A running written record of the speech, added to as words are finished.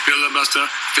Filibuster,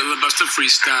 filibuster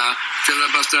freestyle.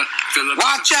 Filibuster, filibuster.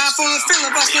 Watch out for the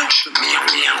filibuster.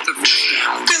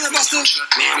 Filibuster.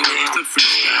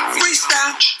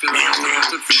 Freestyle.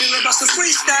 Filibuster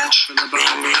freestyle.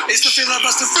 It's the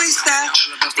filibuster freestyle.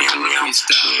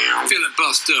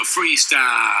 Filibuster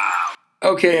freestyle.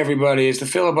 Okay, everybody, it's the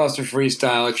Filibuster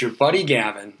Freestyle. It's your buddy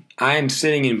Gavin. I am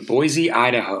sitting in Boise,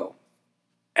 Idaho.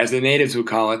 As the natives would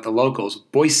call it, the locals,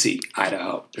 Boise,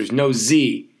 Idaho. There's no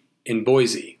Z in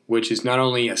Boise, which is not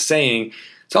only a saying,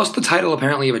 it's also the title,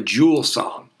 apparently, of a Jewel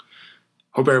song.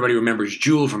 Hope everybody remembers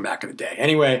Jewel from back in the day.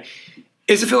 Anyway,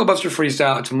 it's a Filibuster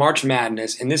Freestyle. It's March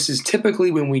Madness, and this is typically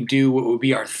when we do what would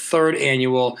be our third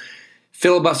annual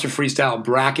Filibuster Freestyle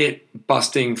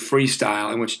bracket-busting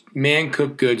freestyle, in which Man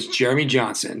Cook Goods, Jeremy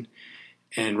Johnson,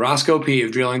 and Roscoe P.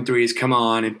 of Drilling Threes come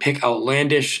on and pick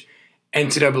outlandish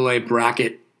NCAA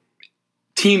bracket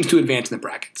teams to advance in the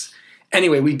brackets.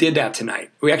 Anyway, we did that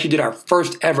tonight. We actually did our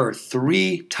first ever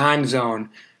 3-time zone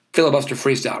Filibuster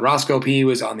Freestyle. Roscoe P.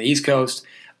 was on the East Coast.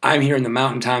 I'm here in the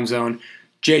Mountain Time Zone.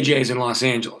 JJ's in Los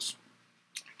Angeles.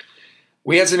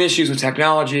 We had some issues with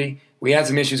technology. We had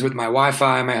some issues with my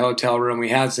Wi-Fi in my hotel room. We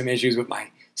had some issues with my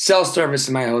cell service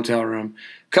in my hotel room.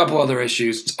 A couple other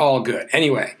issues. It's all good.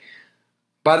 Anyway,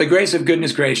 by the grace of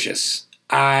goodness gracious,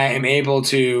 I am able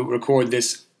to record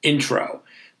this intro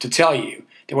to tell you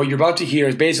that what you're about to hear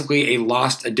is basically a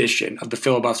lost edition of the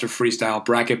Filibuster Freestyle,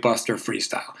 Bracket Buster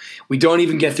Freestyle. We don't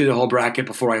even get through the whole bracket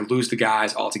before I lose the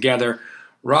guys altogether.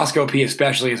 Roscoe P.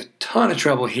 especially has a ton of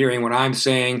trouble hearing what I'm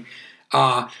saying.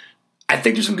 I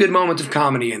think there's some good moments of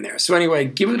comedy in there. So anyway,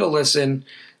 give it a listen.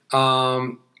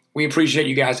 We appreciate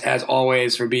you guys, as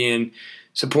always, for being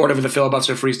supportive of the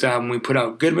Filibuster Freestyle when we put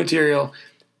out good material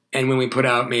and when we put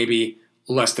out maybe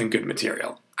less than good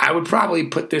material. I would probably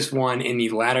put this one in the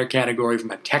latter category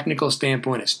from a technical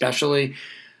standpoint especially.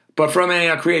 But from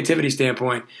a creativity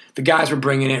standpoint, the guys were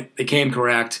bringing it. They came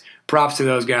correct. Props to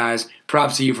those guys.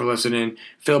 Props to you for listening.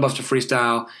 Filibuster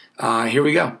Freestyle. Here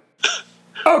we go.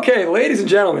 Okay, ladies and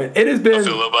gentlemen, it has been... A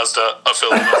filibuster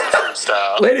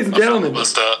freestyle. Ladies and gentlemen.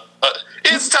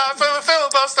 It's time for the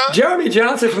filibuster. Jeremy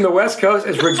Johnson from the West Coast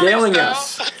is regaling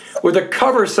us with a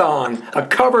cover song, a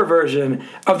cover version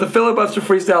of the Filibuster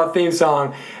Freestyle theme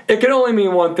song. It can only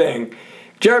mean one thing.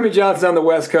 Jeremy Johnson on the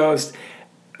West Coast.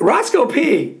 Roscoe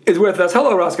P. is with us.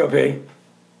 Hello, Roscoe P.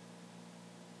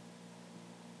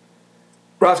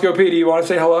 Roscoe P., do you want to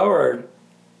say hello or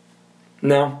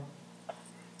no?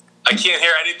 I can't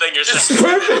hear anything you're saying.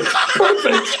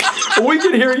 Perfect. We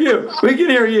can hear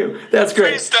you. That's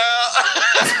great.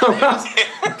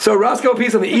 So Roscoe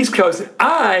P's on the East Coast.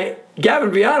 I, Gavin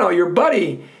Viano, your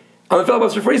buddy on the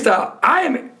Filibuster Freestyle, I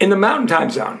am in the Mountain Time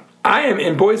Zone. I am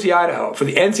in Boise, Idaho for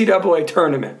the NCAA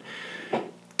tournament.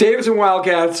 Davidson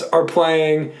Wildcats are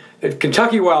playing the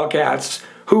Kentucky Wildcats,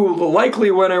 who the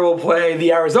likely winner will play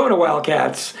the Arizona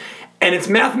Wildcats. And it's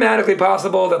mathematically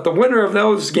possible that the winner of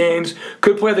those games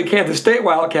could play the Kansas State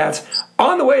Wildcats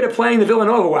on the way to playing the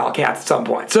Villanova Wildcats at some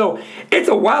point. So it's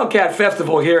a Wildcat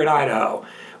festival here in Idaho.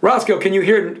 Roscoe, can you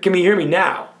hear me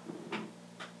now?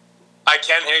 I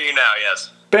can hear you now, yes.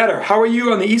 Better. How are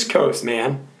you on the East Coast,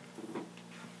 man?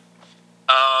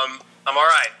 I'm all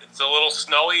right. It's a little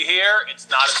snowy here. It's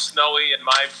not as snowy in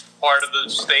my part of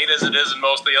the state as it is in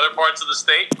most of the other parts of the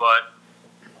state, but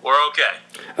we're okay.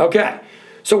 Okay.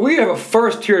 So we have a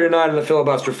first here tonight in the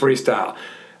Filibuster Freestyle.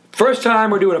 First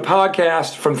time we're doing a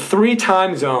podcast from 3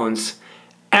 time zones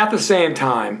at the same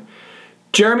time.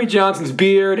 Jeremy Johnson's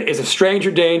beard is a stranger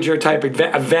danger type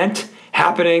event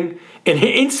happening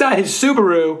inside his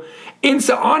Subaru,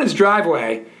 on his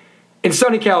driveway in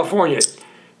sunny California.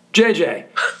 JJ,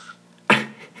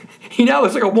 he now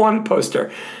looks like a wanted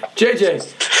poster. JJ,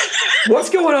 what's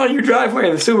going on in your driveway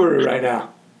in the Subaru right now?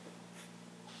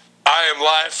 I am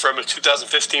live from a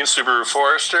 2015 Subaru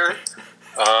Forester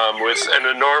with an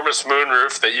enormous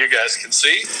moonroof that you guys can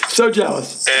see. So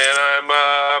jealous. And I'm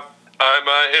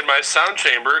in my sound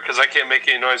chamber because I can't make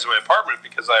any noise in my apartment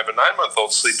because I have a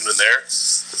 9-month-old sleeping in there.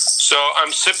 So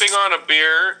I'm sipping on a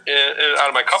beer out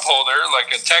of my cup holder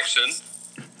like a Texan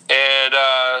and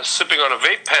sipping on a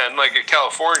vape pen like a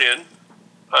Californian.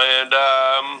 And,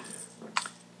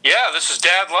 this is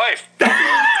dad life.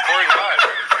 Pouring live.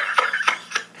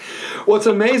 What's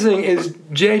amazing is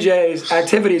JJ's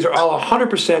activities are all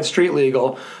 100% street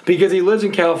legal because he lives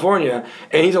in California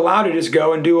and he's allowed to just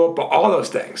go and do all those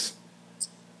things.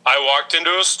 I walked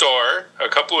into a store a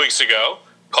couple weeks ago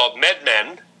called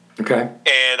MedMen. Okay.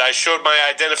 And I showed my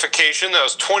identification. I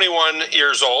was 21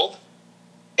 years old.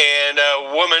 And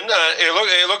a woman,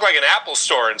 it looked like an Apple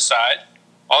store inside.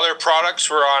 All their products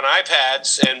were on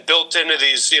iPads and built into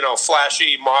these,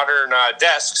 flashy modern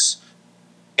desks.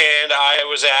 and I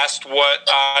was asked what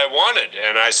I wanted,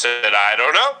 and I said, I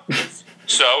don't know.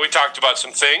 So we talked about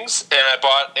some things, and I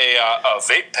bought a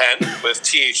vape pen with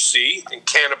THC and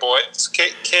cannabinoids,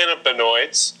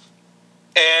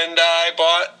 and I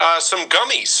bought some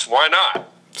gummies. Why not?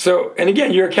 So, and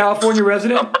again, you're a California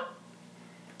resident?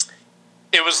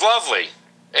 It was lovely,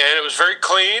 and it was very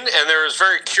clean, and there was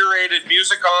very curated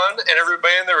music on, and every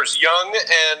band there was young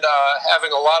and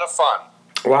having a lot of fun.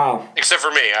 Wow. Except for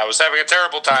me. I was having a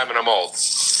terrible time, and I'm old.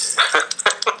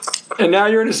 And now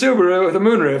you're in a Subaru with a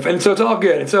moonroof, and so it's all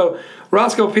good. And so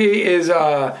Roscoe P is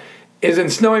in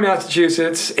snowy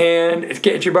Massachusetts, and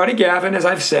it's your buddy Gavin, as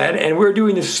I've said, and we're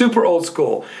doing this super old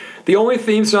school. The only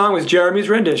theme song was Jeremy's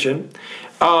rendition.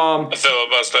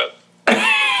 Filibuster.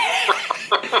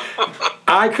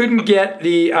 I couldn't get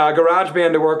the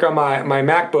GarageBand to work on my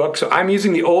MacBook, so I'm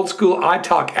using the old school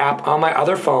iTalk app on my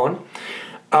other phone.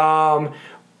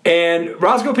 And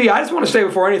Roscoe P, I just want to say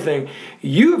before anything,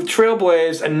 you have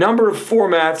trailblazed a number of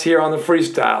formats here on the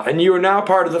Freestyle, and you are now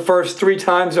part of the first 3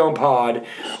 Time Zone pod.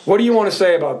 What do you want to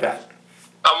say about that?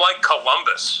 I'm like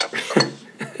Columbus.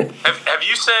 have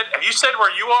you said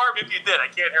where you are? Maybe you did. I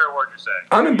can't hear a word you're saying.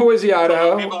 I'm in Boise,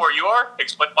 Idaho. People where you are?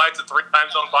 Explain why it's a 3 Time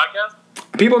Zone podcast?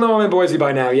 People know I'm in Boise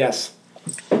by now, yes.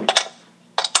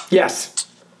 Yes.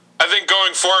 I think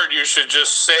going forward, you should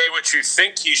just say what you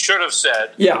think he should have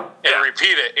said. Yeah. And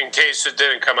repeat it in case it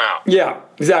didn't come out. Yeah,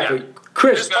 exactly. Yeah.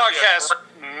 Chris. This podcast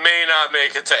may not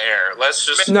make it to air. Let's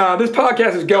just... No, this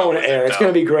podcast is going to air. It's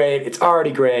going to be great. It's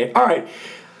already great. All right.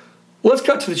 Let's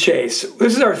cut to the chase.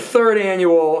 This is our 3rd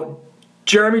annual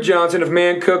Jeremy Johnson of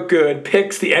Man Cook Good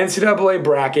picks the NCAA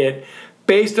bracket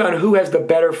based on who has the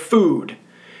better food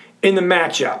in the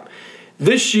matchup.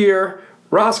 This year,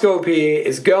 Roscoe P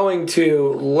is going to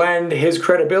lend his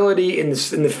credibility in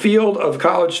the field of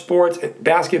college sports,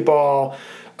 basketball.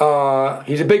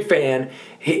 He's a big fan.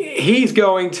 He's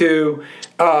going to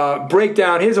break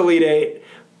down his Elite Eight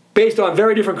based on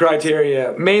very different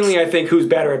criteria, mainly, I think, who's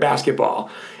better at basketball.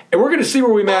 And we're going to see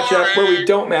where we match up, where we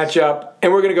don't match up,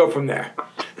 and we're going to go from there.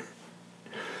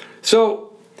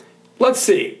 So, let's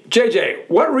see. JJ,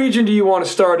 what region do you want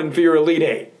to start in for your Elite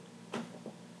Eight?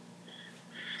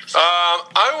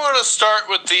 I want to start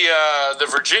with the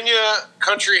Virginia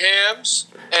Country Hams.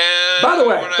 And by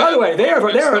the way, they are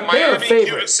a favorite.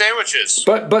 Cuban sandwiches.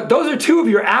 But those are 2 of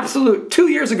your absolute. 2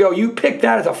 years ago, you picked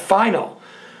that as a final.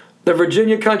 The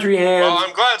Virginia Country Hams. Well,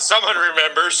 I'm glad someone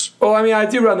remembers. Well, I mean, I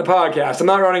do run the podcast. I'm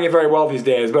not running it very well these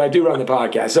days, but I do run the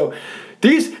podcast. So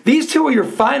these 2 are your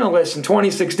finalists in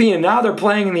 2016, and now they're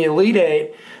playing in the Elite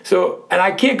Eight. So, and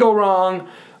I can't go wrong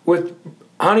with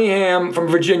Honey Ham from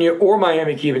Virginia or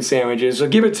Miami Cuban sandwiches. So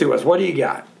give it to us. What do you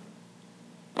got?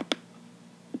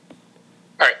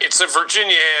 All right, it's a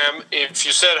Virginia ham. If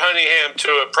you said honey ham to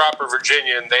a proper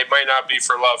Virginian, they might not be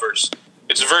for lovers.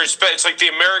 It's it's like the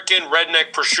American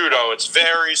redneck prosciutto. It's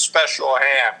very special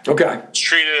ham. Okay. It's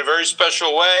treated in a very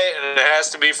special way, and it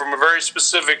has to be from a very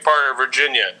specific part of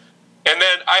Virginia. And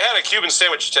then I had a Cuban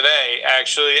sandwich today,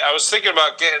 actually. I was thinking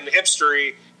about getting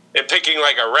hipstery and picking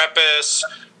like a repis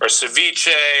or ceviche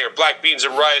or black beans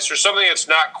and rice or something that's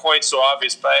not quite so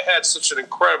obvious, but I had such an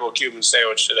incredible Cuban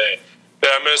sandwich today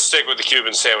that I'm going to stick with the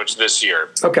Cuban sandwich this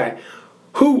year. Okay.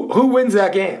 Who wins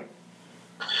that game?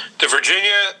 The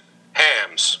Virginia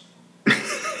Hams.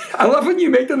 I love when you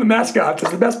make them the mascots.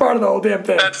 It's the best part of the whole damn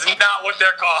thing. That's not what they're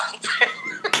called.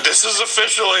 This is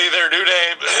officially their new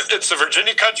name. It's the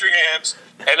Virginia Country Hams,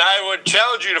 and I would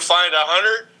challenge you to find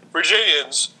 100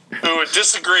 Virginians who would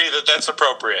disagree that that's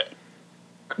appropriate.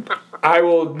 I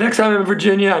will, next time I'm in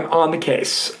Virginia, I'm on the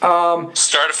case. Start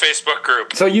a Facebook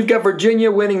group. So you've got Virginia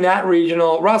winning that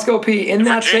regional. Roscoe P, in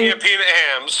that Virginia same... Peanut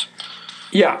Hams.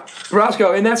 Yeah.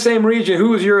 Roscoe, in that same region, who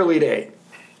was your Elite Eight?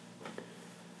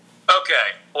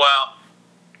 Okay, well,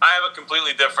 I have a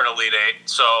completely different Elite Eight.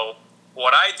 So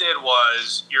what I did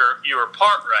was, you were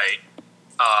part right.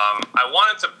 I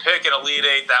wanted to pick an Elite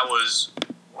Eight that was,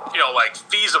 like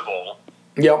feasible.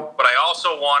 Yep. But I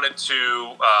also wanted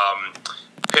to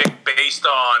pick based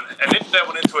on, and I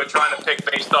went into it trying to pick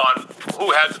based on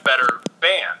who had the better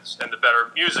bands and the better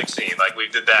music scene. Like we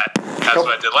did that. That's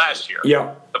what I did last year.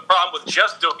 Yeah. The problem with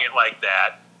just doing it like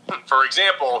that, for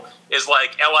example, is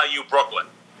like LIU Brooklyn.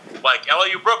 Like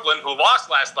LIU Brooklyn, who lost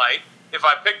last night. If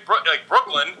I pick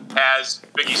Brooklyn has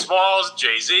Biggie Smalls,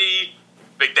 Jay-Z,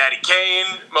 Big Daddy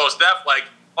Kane, Mos Def, like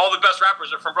all the best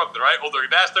rappers are from Brooklyn, right? Old Dirty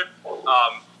Bastard.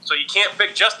 So you can't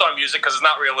pick just on music because it's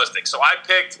not realistic. So I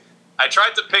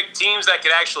tried to pick teams that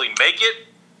could actually make it,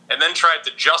 and then tried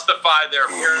to justify their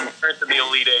appearance in the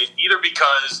Elite Eight, either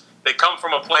because they come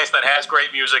from a place that has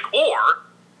great music, or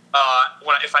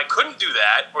if I couldn't do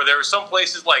that, or there were some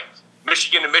places like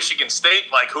Michigan and Michigan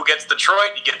State, like who gets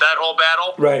Detroit, you get that whole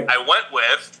battle. Right. I went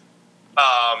with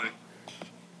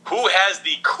who has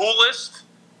the coolest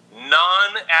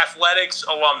non-athletics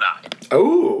alumni.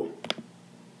 Oh.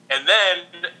 And then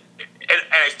and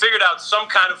I figured out some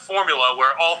kind of formula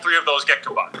where all three of those get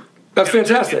combined. That's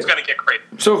fantastic. It's going to get crazy.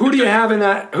 So who do you have in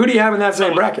that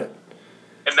same bracket?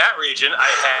 In that region, I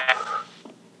have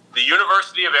the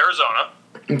University of Arizona.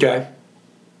 Okay.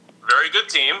 Very good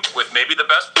team with maybe the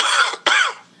best player.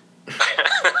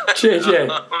 JJ.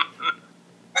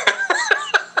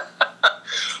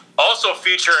 Also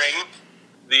featuring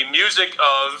the music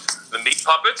of the Meat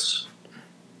Puppets,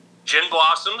 Gin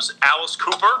Blossoms, Alice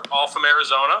Cooper, all from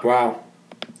Arizona. Wow.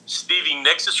 Stevie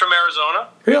Nicks is from Arizona.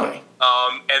 Really?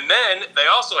 And then they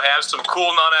also have some cool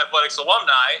non-athletics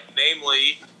alumni,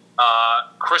 namely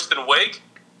Kristen Wiig,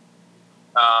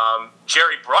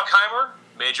 Jerry Bruckheimer,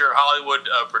 major Hollywood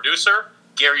producer,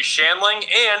 Gary Shandling,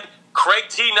 and Craig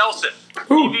T. Nelson.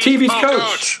 Ooh, TV's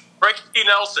coach. Craig T.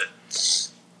 Nelson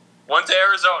went to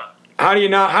Arizona. How do you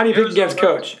pick against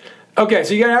Coach? Okay,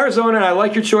 so you got Arizona, and I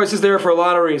like your choices there for a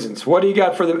lot of reasons. What do you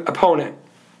got for the opponent?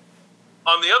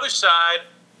 On the other side,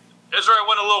 is where I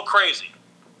went a little crazy.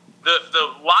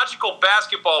 The logical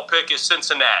basketball pick is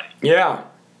Cincinnati. Yeah.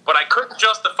 But I couldn't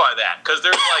justify that because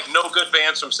there's like no good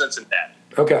bands from Cincinnati.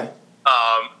 Okay.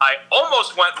 I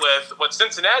almost went with what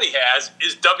Cincinnati has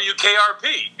is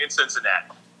WKRP in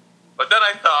Cincinnati. But then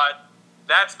I thought,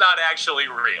 that's not actually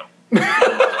real. So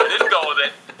I didn't go with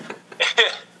it.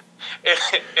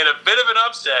 In a bit of an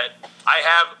upset, I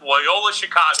have Loyola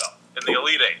Chicago in the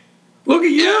Elite Eight. Look at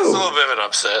you. Yeah, it's a little bit of an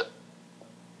upset.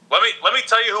 Let me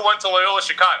tell you who went to Loyola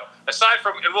Chicago. Aside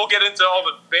from, and we'll get into all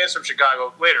the bands from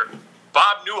Chicago later.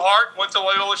 Bob Newhart went to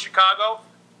Loyola Chicago.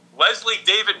 Leslie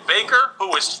David Baker, who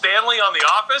was Stanley on The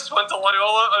Office, went to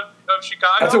Loyola of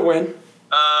Chicago. That's a win.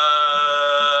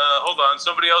 Hold on.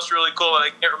 Somebody else really cool that I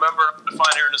can't remember. I'm going to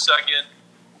find here in a second.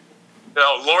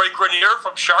 Lori Grenier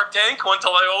from Shark Tank went to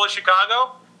Loyola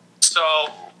Chicago. So,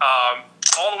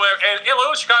 all the way. And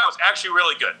Loyola Chicago is actually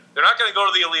really good. They're not going to go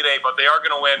to the Elite Eight, but they are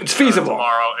going to win It's feasible.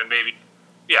 tomorrow and maybe.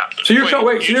 Yeah. So you're You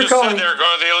calling. just said they're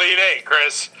going to the Elite Eight,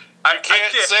 Chris. You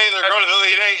can't say they're going to the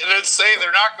Elite Eight and then say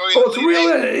they're not going to Well, the it's Elite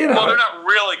real. Eight. You know. Well, they're not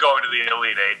really going to the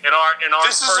Elite Eight. In our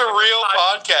This is a real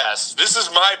podcast. This is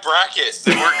my bracket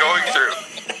that we're going through.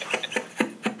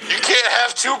 You can't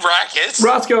have two brackets.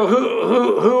 Roscoe,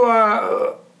 who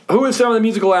is some of the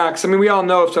musical acts? I mean, we all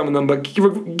know of some of them, but give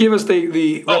us the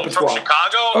repertoire. From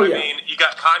Chicago? Oh, yeah. I mean, you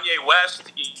got Kanye West.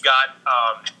 You got,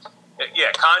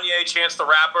 Kanye, Chance the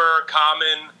Rapper,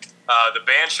 Common, the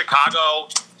band Chicago,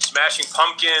 Smashing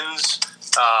Pumpkins,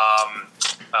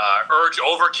 Urge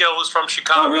Overkill is from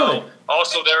Chicago. Oh, really?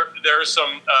 Also, there's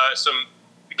some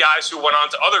guys who went on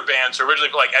to other bands originally,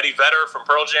 like Eddie Vedder from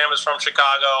Pearl Jam is from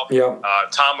Chicago. Yeah.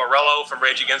 Tom Morello from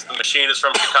Rage Against the Machine is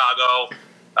from Chicago.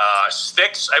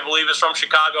 Styx, I believe, is from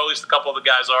Chicago. At least a couple of the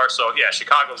guys are. So, yeah,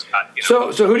 Chicago's got,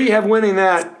 So who do you have winning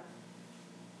that?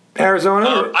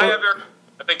 Arizona? I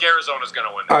think Arizona's going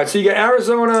to win. All right, so you got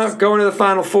Arizona going to the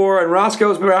Final Four in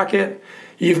Roscoe's bracket.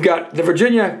 You've got the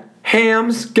Virginia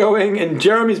Hams going in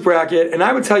Jeremy's bracket. And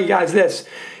I would tell you guys this.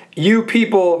 You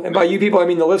people, and by you people I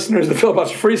mean the listeners of the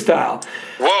Filibuster Freestyle.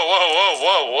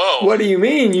 Whoa. What do you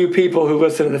mean, you people who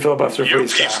listen to the Filibuster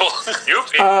Freestyle? You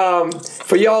people.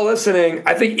 For y'all listening,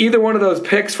 I think either one of those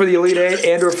picks for the Elite Eight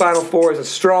and or Final Four is a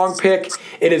strong pick.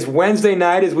 It is Wednesday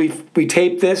night as we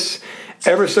tape this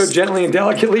ever so gently and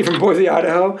delicately from Boise,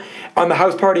 Idaho on the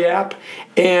House Party app.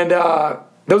 And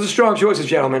those are strong choices,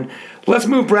 gentlemen. Let's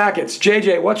move brackets.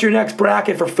 JJ, what's your next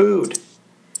bracket for food?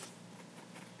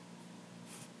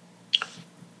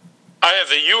 I have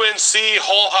the UNC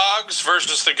Whole Hogs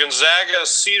versus the Gonzaga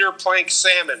Cedar Plank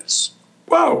Salmons.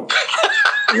 Whoa.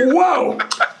 Whoa.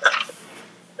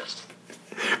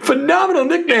 Phenomenal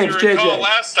nicknames, If you recall JJ.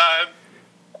 last time,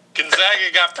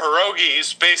 Gonzaga got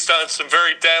pierogies based on some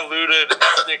very diluted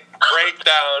ethnic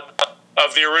breakdown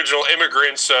of the original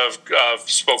immigrants of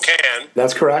Spokane.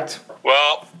 That's correct.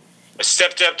 Well, I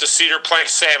stepped up to Cedar Plank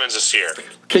Salmons this year.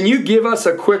 Can you give us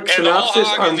a quick And the Whole synopsis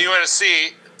Hog on of the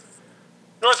UNC,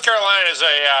 North Carolina is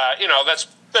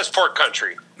that's pork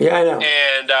country. Yeah, I know.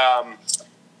 And,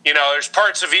 there's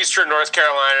parts of eastern North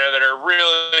Carolina that are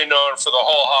really known for the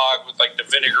whole hog with, like, the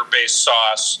vinegar-based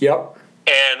sauce. Yep.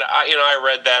 And, I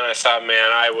read that and I thought,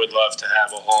 man, I would love to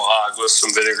have a whole hog with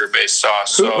some vinegar-based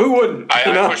sauce. So Who wouldn't? I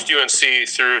pushed UNC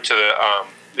through to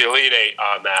the Elite Eight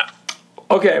on that.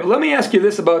 Okay, but let me ask you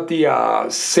this about the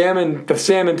salmon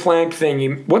plank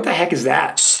thing. What the heck is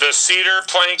that? The Cedar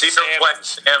Plank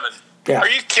Salmon. Yeah. Are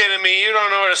you kidding me? You don't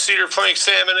know what a cedar plank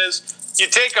salmon is? You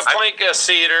take a plank of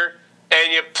cedar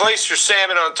and you place your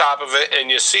salmon on top of it, and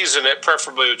you season it,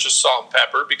 preferably with just salt and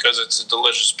pepper because it's a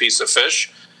delicious piece of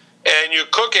fish. And you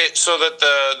cook it so that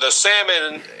the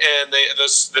salmon and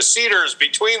the cedar is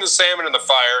between the salmon and the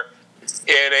fire,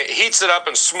 and it heats it up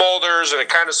and smolders, and it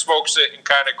kind of smokes it and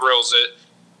kind of grills it,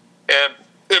 and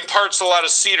imparts a lot of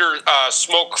cedar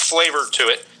smoke flavor to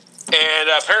it. And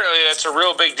apparently that's a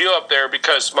real big deal up there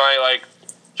because my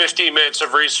 15 minutes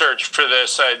of research for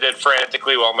this I did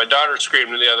frantically while my daughter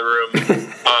screamed in the other room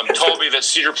told me that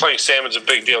cedar plank salmon's a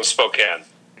big deal in Spokane.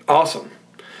 Awesome.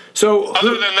 So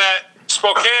other than that,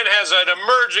 Spokane has an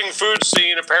emerging food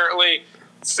scene, apparently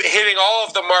hitting all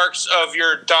of the marks of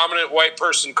your dominant white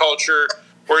person culture,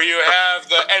 where you have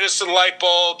the Edison light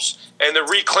bulbs and the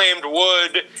reclaimed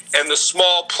wood and the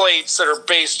small plates that are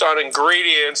based on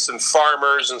ingredients and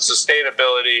farmers and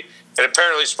sustainability. And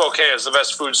apparently Spokane is the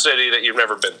best food city that you've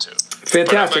never been to. Fantastic.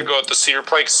 But I'm going to go with the Cedar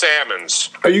Plank Salmons.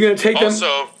 Are you going to take them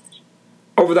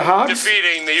over the Hogs?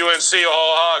 Defeating the UNC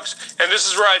All Hogs. And this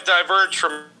is where I diverge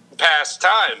from past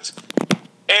times.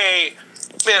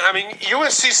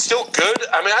 UNC's still good.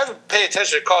 I mean, I haven't paid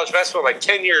attention to college basketball in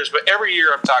 10 years, but every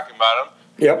year I'm talking about them.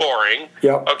 Yep. Boring.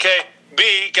 Yep. Okay.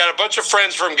 B, got a bunch of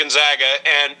friends from Gonzaga,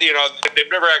 and, they've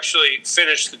never actually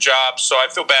finished the job, so I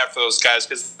feel bad for those guys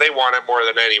because they want it more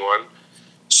than anyone.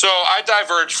 So I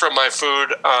diverged from my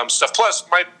food stuff. Plus,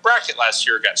 my bracket last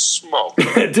year got smoked.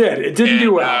 It did. It didn't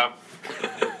do well.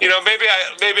 Maybe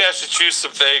I should choose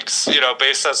some things,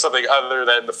 based on something other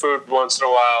than the food once in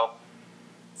a while.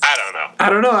 I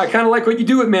don't know. I kind of like what you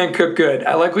do with Man Cook Good.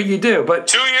 I like what you do, but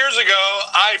 2 years ago,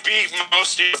 I beat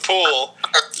most of the pool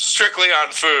strictly on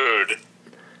food.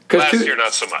 Last year,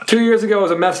 not so much. 2 years ago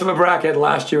was a mess of a bracket.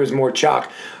 Last year was more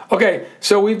chalk. Okay,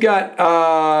 so we've got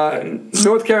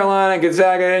North Carolina,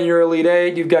 Gonzaga in your Elite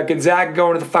Eight. You've got Gonzaga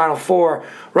going to the Final Four.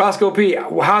 Roscoe P.,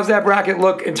 how's that bracket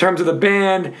look in terms of the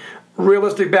band,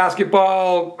 realistic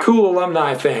basketball, cool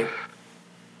alumni thing?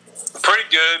 Pretty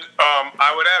good.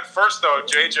 I would add first, though,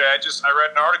 JJ, I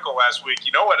read an article last week.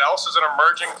 You know what else is an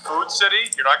emerging food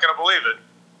city? You're not going to believe it.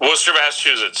 Worcester,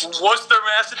 Massachusetts. Worcester,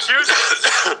 Massachusetts.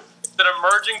 It's an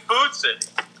emerging food city.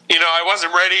 I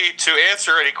wasn't ready to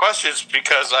answer any questions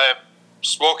because I'm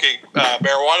smoking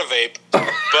marijuana vape,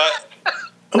 but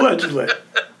allegedly.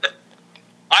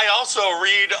 I also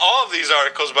read all of these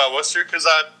articles about Worcester because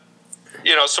I'm,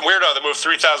 some weirdo that moved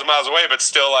 3,000 miles away but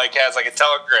still has a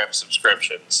Telegram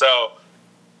subscription. So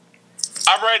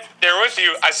I'm right there with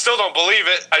you. I still don't believe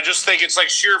it. I just think it's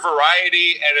sheer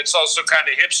variety, and it's also kind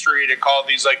of hipstery to call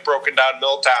these broken down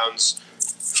mill towns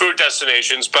food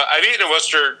destinations. But I've eaten in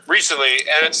Worcester recently,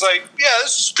 and it's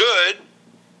this is good.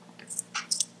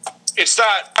 It's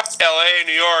not L.A.,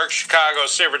 New York, Chicago,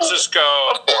 San Francisco.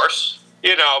 Of course.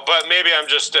 But maybe I'm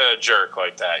just a jerk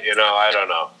like that. I don't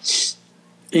know.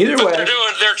 Either way.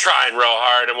 They're trying real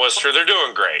hard in Worcester. They're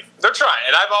doing great. They're trying.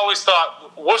 And I've always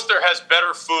thought Worcester has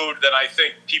better food than I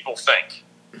think people think.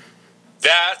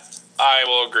 That I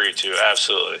will agree to,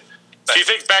 absolutely. Do you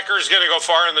think Becker's going to go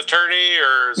far in the tourney,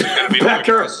 or is it going to be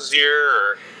Becker this year?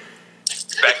 Or?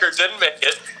 Becker didn't make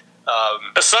it.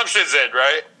 Assumption's in,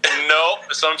 right? No,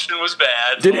 Assumption was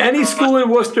bad. Did any school in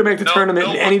Worcester make the tournament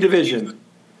in any division?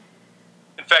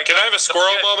 In fact, can I have a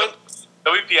squirrel moment?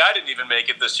 WPI didn't even make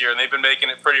it this year, and they've been making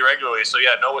it pretty regularly. So,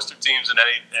 no Worcester teams in any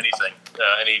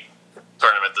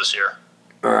tournament this year.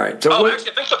 All right. So actually,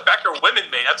 I think the Becker women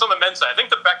made it. That's on the men's side. I think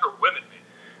the Becker women made it.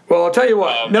 Well, I'll tell you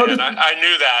what. I knew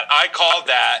that. I called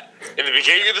that in the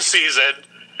beginning of the season.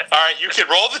 All right, you can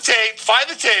roll the tape. Find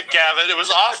the tape, Gavin. It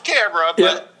was off camera,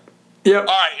 but Yep.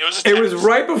 All right, it was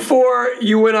right before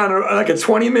you went on a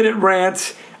 20-minute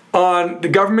rant on the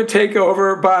government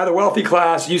takeover by the wealthy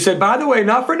class. You said, by the way,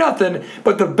 not for nothing,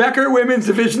 but the Becker women's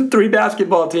Division III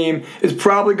basketball team is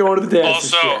probably going to the dance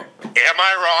this year. Also, am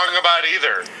I wrong about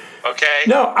either? Okay.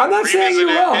 No, I'm not saying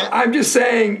you're wrong. I'm just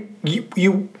saying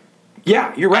you.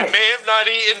 Yeah, you're right. I may have not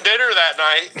eaten dinner that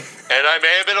night, and I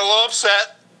may have been a little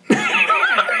upset.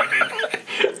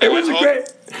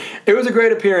 It was a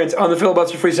great appearance on the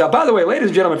Filibuster Freestyle. By the way, ladies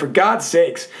and gentlemen, for God's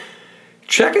sakes,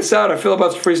 check us out at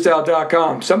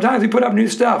filibusterfreestyle.com. Sometimes we put up new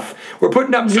stuff. We're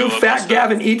putting up new Fat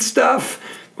Gavin Eats stuff.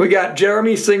 We got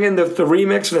Jeremy singing the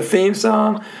remix of the theme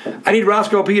song. I need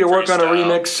Roscoe P to work on a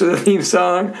remix to the theme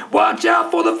song. Watch out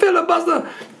for the filibuster.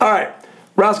 All right,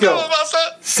 Roscoe. Filibuster.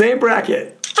 Same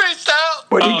bracket. Freestyle.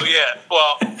 Well,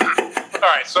 all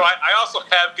right. So I also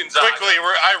have Gonzaga. Quickly,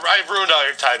 I've ruined all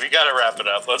your time. You got to wrap it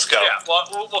up. Let's go. Yeah. Well,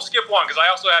 we'll skip one because I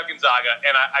also have Gonzaga,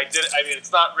 and I did. I mean,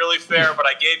 it's not really fair, but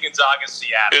I gave Gonzaga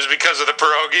Seattle. It was because of the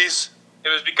pierogies. It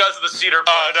was because of the Cedar.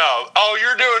 Oh, no. Oh,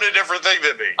 you're doing a different thing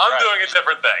than me. I'm doing a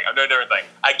different thing.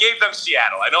 I gave them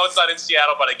Seattle. I know it's not in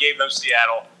Seattle, but I gave them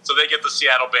Seattle, so they get the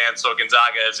Seattle band, so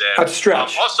Gonzaga is in. That's a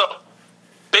stretch. Also,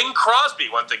 Bing Crosby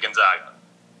went to Gonzaga.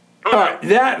 All right,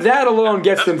 that alone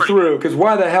gets them through, because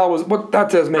why the hell that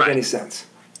doesn't make any sense.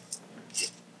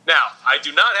 Now, I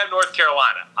do not have North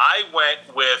Carolina. I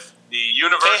went with the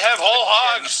University They have whole of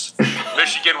hogs.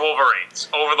 Michigan Wolverines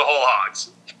over the whole Hogs.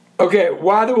 Okay,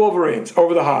 why the Wolverines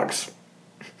over the Hogs?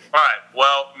 All right.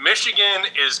 Well, Michigan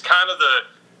is kind of the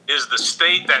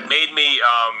state that made me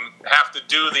have to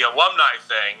do the alumni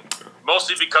thing,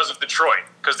 mostly because of Detroit.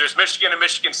 Because there's Michigan and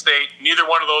Michigan State. Neither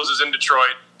one of those is in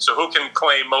Detroit. So who can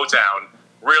claim Motown?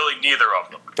 Really, neither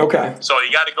of them. Okay. So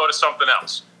you got to go to something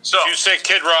else. So If you say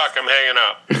Kid Rock, I'm hanging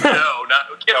up. no, not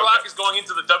Kid Rock is going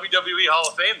into the WWE Hall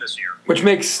of Fame this year. Which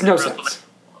makes no sense.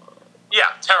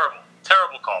 Yeah,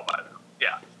 terrible call by them.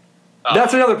 Yeah.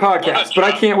 That's another podcast, but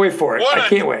I can't wait for it. I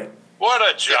can't wait. What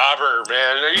a jobber,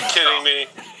 man. Are you kidding me?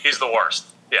 He's the worst.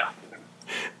 Yeah.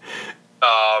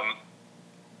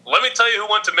 Let me tell you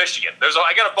who went to Michigan.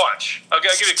 I got a bunch. Okay,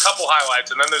 I'll give you a couple highlights,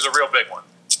 and then there's a real big one.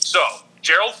 So,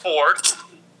 Gerald Ford.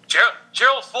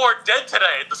 Gerald Ford dead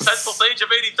today at the senseless age of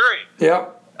 83.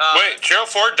 Yep. Wait, Gerald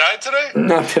Ford died today?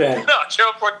 Not today. No,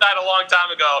 Gerald Ford died a long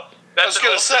time ago. I was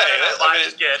going to say.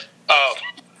 Skit. Oh.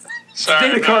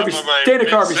 Sorry. Dana Carvey's skit.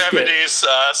 70s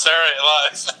Saturday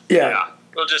Night Live. Yeah.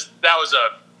 Well, that's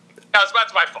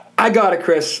my fault. I got it,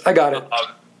 Chris. I got it.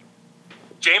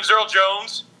 James Earl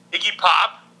Jones, Iggy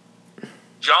Pop,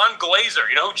 John Glazer.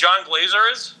 You know who John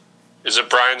Glazer is? Is it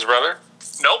Brian's brother?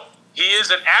 Nope. He is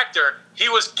an actor. He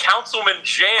was Councilman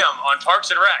Jam on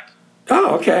Parks and Rec.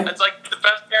 Oh, okay. That's like the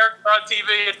best character on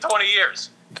TV in 20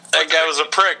 years. That guy was a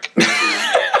prick.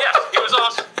 Yes, he was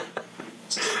awesome.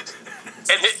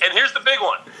 And here's the big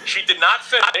one. She did not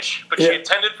finish, but she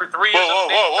attended for 3 years.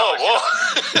 Whoa.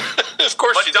 Of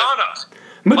course she did.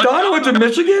 Madonna went to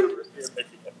Michigan?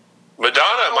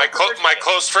 Madonna, my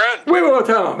close friend. Wait,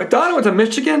 time out. Madonna went to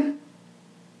Michigan?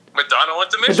 Madonna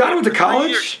went to Michigan. Madonna went to for 3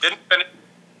 college? years. She didn't finish.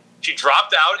 She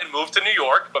dropped out and moved to New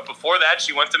York, but before that,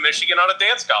 she went to Michigan on a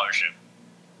dance scholarship.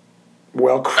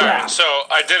 Well, crap. All right, so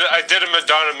I did a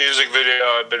Madonna music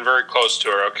video. I've been very close to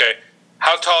her, okay?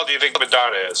 How tall do you think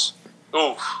Madonna is?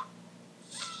 Ooh,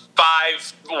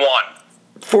 5'1".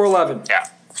 4'11". Yeah.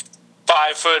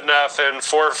 5 foot nothing,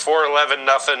 4'11"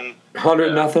 nothing.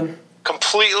 100 nothing.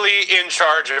 Completely in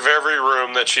charge of every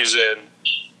room that she's in.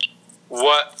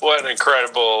 What an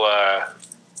incredible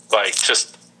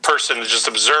just person to just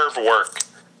observe work.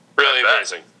 Really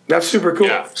amazing. That's super cool.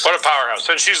 Yeah, what a powerhouse.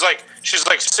 And she's like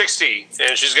 60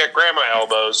 and she's got grandma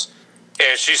elbows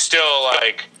and she's still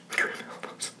like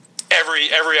every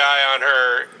eye on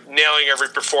her, nailing every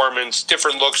performance,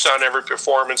 different looks on every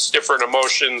performance, different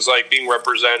emotions like being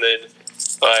represented,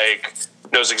 like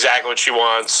knows exactly what she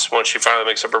wants once she finally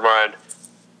makes up her mind.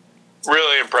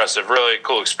 Really impressive, really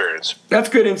cool experience. That's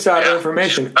good insider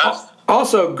information.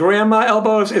 Also, Grandma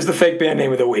Elbows is the fake band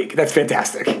name of the week. That's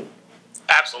fantastic.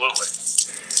 Absolutely.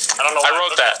 I don't know. I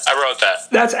wrote that.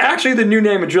 That's actually the new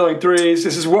name of Drilling Threes.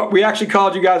 This is what we actually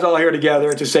called you guys all here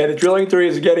together to say that Drilling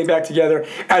Threes is getting back together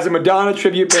as a Madonna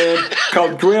tribute band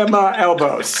called Grandma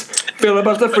Elbows.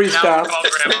 Filibuster Freestyle.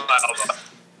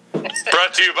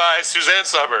 Brought to you by Suzanne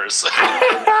Summers.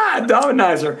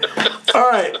 Dominizer. All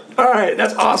right.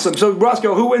 That's awesome. So,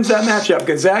 Roscoe, who wins that matchup,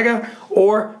 Gonzaga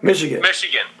or Michigan?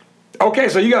 Michigan. Okay,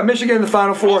 so you got Michigan in the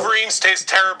Final Four. Wolverines taste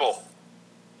terrible.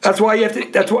 That's why you have to.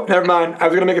 Never mind. I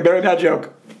was going to make a very bad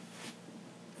joke.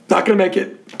 Not going to make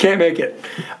it. Can't make it.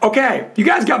 Okay, you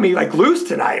guys got me like loose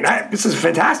tonight. This is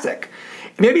fantastic.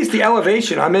 Maybe it's the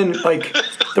elevation. I'm in like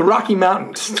the Rocky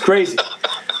Mountains. It's crazy.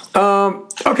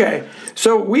 Okay,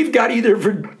 so we've got is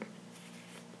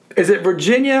it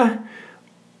Virginia?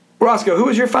 Roscoe, who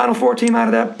was your Final Four team out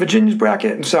of that Virginia's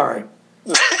bracket? I'm sorry.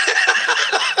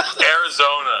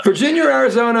 Arizona. Virginia or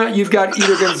Arizona, you've got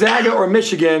either Gonzaga or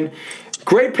Michigan.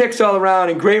 Great picks all around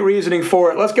and great reasoning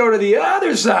for it. Let's go to the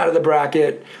other side of the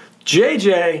bracket.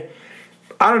 JJ,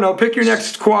 I don't know, pick your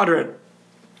next quadrant.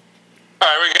 All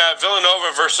right, we got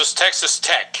Villanova versus Texas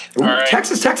Tech. Ooh, All right.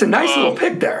 Texas Tech's a nice little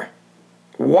pick there.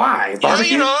 Why?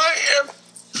 Barbecue?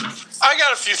 I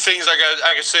got a few things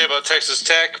I could say about Texas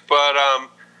Tech, but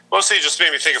mostly it just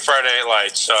made me think of Friday Night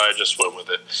Lights, so I just went with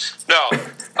it. No,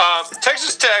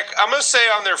 Texas Tech. I'm gonna say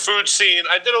on their food scene.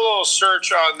 I did a little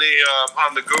search on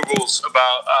the Googles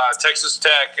about Texas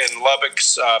Tech and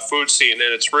Lubbock's food scene,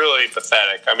 and it's really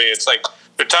pathetic. I mean, it's like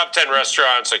their top 10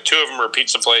 restaurants. Like 2 of them are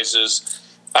pizza places.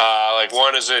 Like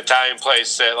one is an Italian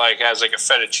place that like has like a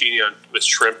fettuccine with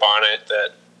shrimp on it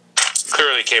that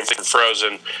clearly came from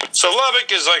frozen. So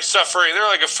Lubbock is like suffering. They're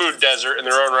like a food desert in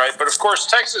their own right. But of course,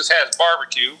 Texas has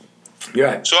barbecue.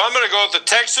 Yeah. So I'm going to go with the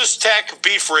Texas Tech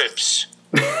beef ribs.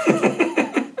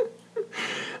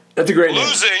 That's a great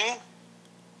name.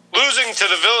 Losing to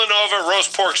the Villanova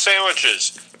roast pork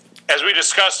sandwiches. As we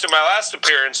discussed in my last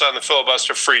appearance on the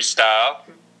Filibuster Freestyle,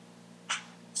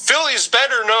 Philly's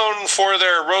better known for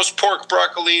their roast pork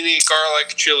broccolini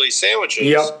garlic chili sandwiches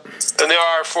Yep. than they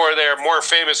are for their more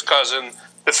famous cousin,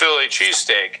 the Philly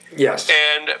cheesesteak. Yes.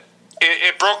 And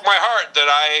it broke my heart that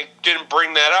I didn't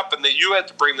bring that up and that you had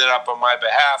to bring that up on my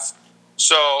behalf.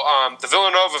 So the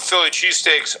Villanova Philly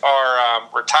cheesesteaks are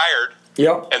retired.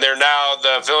 Yep. And they're now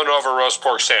the Villanova roast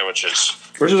pork sandwiches.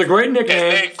 Which is a great And nickname.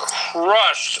 they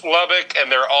crushed Lubbock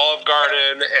and their Olive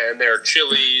Garden and their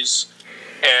Chili's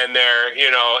and their,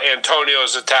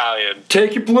 Antonio's Italian.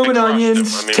 Take your blooming They crushed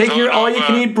onions, them. I mean, take your Villanova,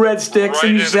 all-you-can-eat breadsticks right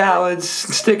and your in- salads,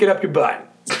 and stick it up your butt.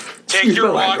 Take Excuse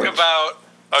your my language. walkabout,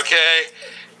 okay,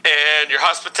 and your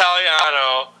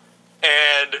Hospitaliano,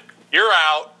 and you're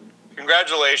out.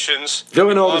 Congratulations.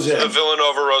 Villanova's You lost to in. the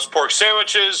Villanova roast pork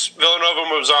sandwiches. Villanova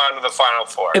moves on to the Final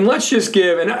Four. And let's just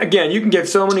give, and again, you can get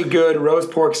so many good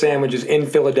roast pork sandwiches in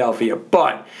Philadelphia,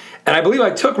 and I believe I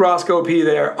took Roscoe P.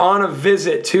 there on a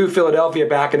visit to Philadelphia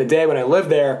back in the day when I lived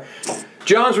there.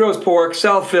 John's Roast Pork,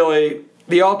 South Philly,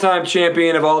 the all-time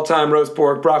champion of all-time roast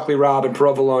pork, broccoli rabe, and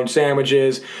provolone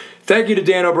sandwiches. Thank you to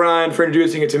Dan O'Brien for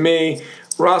introducing it to me.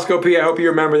 Roscoe P., I hope you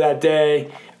remember that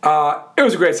day. It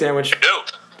was a great sandwich. Dope.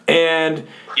 And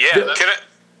Yeah.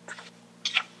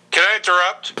 Can I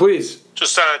interrupt? please,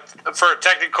 Just for a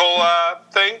technical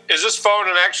thing. Is this phone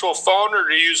an actual phone, or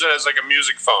do you use it as like a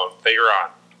music phone that you're on?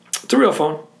 it's a real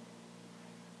phone.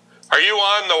 Are you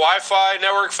on the Wi-Fi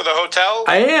network for the hotel?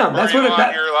 I am. Or That's are what you it.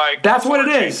 on your, like, That's what it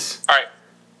 4G? is. All right.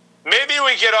 Maybe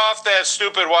we get off that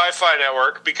stupid Wi-Fi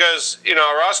network because,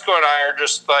 Roscoe and I are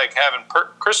just like having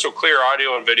crystal clear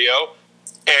audio and video,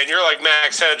 and you're like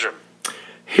Max Headroom.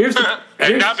 Here's the.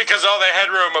 And not because all the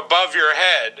headroom above your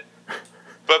head,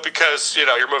 but because,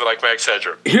 you're moving like Max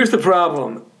Headroom. Here's the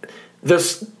problem. The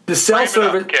cell Frame it up,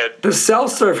 service. kid. The cell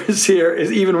service here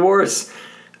is even worse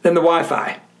than the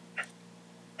Wi-Fi.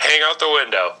 Hang out the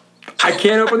window. I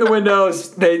can't open the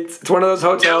windows. It's one of those Do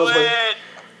hotels. it.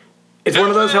 It's one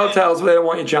of those hotels where they don't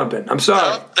want you jumping. I'm sorry.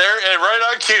 Up there, and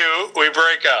right on cue, we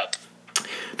break up.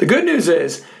 The good news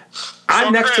is,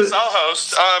 I'm next Chris, to. I'll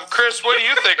host. Chris, what do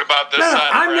you think about this? No,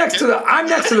 I'm next to the. I'm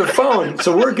next to the phone,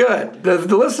 so we're good. The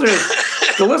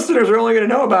listeners are only going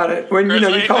to know about it when Chris, what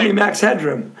do you you call me think? Max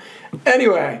Headroom.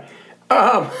 Anyway,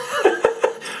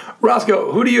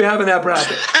 Roscoe, who do you have in that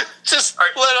bracket? Just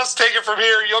let us take it from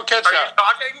here. You'll catch Are you up.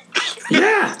 talking?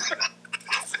 Yeah.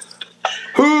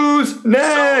 Who's So,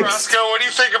 next? Roscoe, what do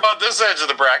you think about this edge of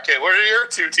the bracket? What are your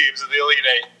two teams in the Elite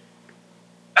Eight?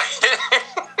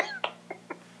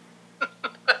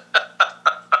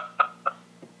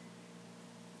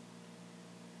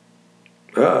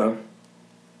 Uh-oh.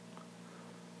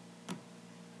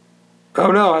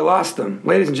 Oh no, I lost them.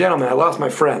 Ladies and gentlemen, I lost my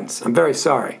friends. I'm very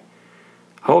sorry.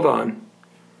 Hold on.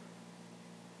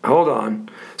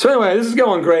 So anyway, this is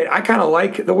going great. I kind of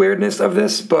like the weirdness of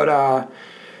this, but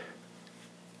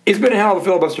it's been a hell of a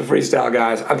filibuster freestyle,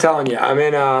 guys. I'm telling you, I'm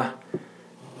in a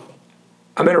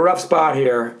rough spot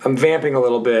here. I'm vamping a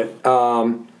little bit.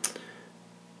 So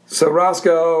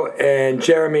Roscoe and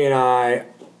Jeremy and I,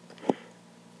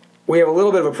 we have a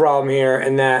little bit of a problem here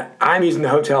in that I'm using the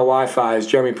hotel Wi-Fi, as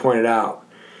Jeremy pointed out.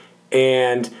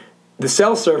 And the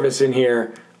cell service in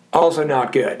here, also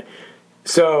not good.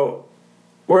 So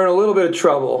we're in a little bit of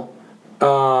trouble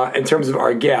in terms of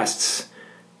our guests.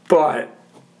 But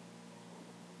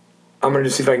I'm going to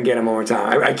just see if I can get him one more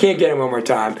time. I can't get him one more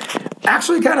time.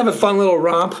 Actually, kind of a fun little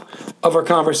romp of our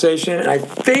conversation. And I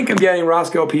think I'm getting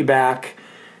Roscoe P. back.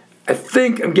 I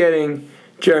think I'm getting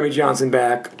Jeremy Johnson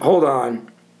back. Hold on.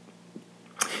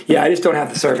 Yeah, I just don't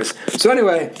have the service. So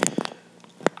anyway,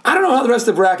 I don't know how the rest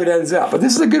of the bracket ends up, but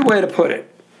this is a good way to put it.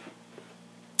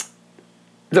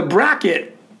 The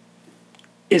bracket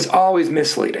is always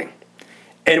misleading.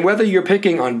 And whether you're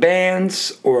picking on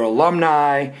bands or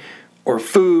alumni or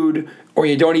food, or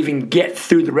you don't even get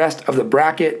through the rest of the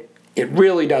bracket, it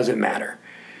really doesn't matter.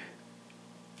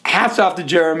 Hats off to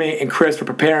Jeremy and Chris for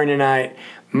preparing tonight.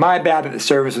 My bad that the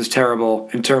service was terrible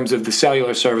in terms of the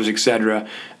cellular service, etc.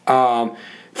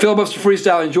 Filibuster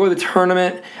Freestyle, enjoy the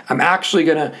tournament. I'm actually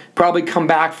going to probably come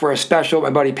back for a special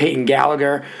with my buddy Peyton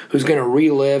Gallagher, who's going to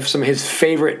relive some of his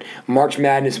favorite March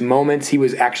Madness moments. He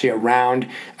was actually around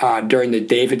during the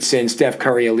Davidson Steph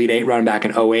Curry Elite Eight run back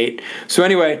in 2008. So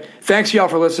anyway, thanks y'all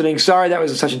for listening. Sorry that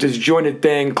was such a disjointed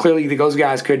thing. Clearly those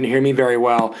guys couldn't hear me very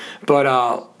well. But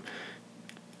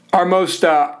our most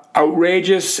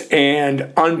outrageous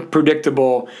and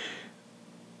unpredictable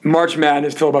March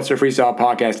Madness Filibuster Freestyle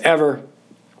podcast ever.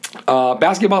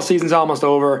 Basketball season's almost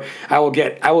over. I will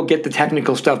get the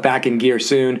technical stuff back in gear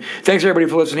soon. Thanks everybody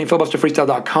for listening.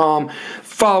 filibusterfreestyle.com.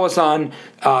 Follow us on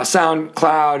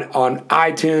SoundCloud, on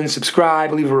iTunes.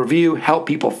 Subscribe, leave a review, help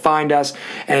people find us,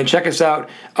 and check us out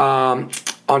on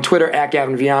Twitter at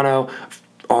Gavin Viano,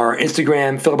 or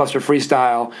Instagram Filibuster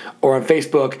Freestyle, or on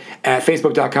Facebook at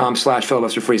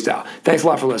facebook.com/filibusterfreestyle. Thanks a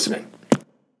lot for listening.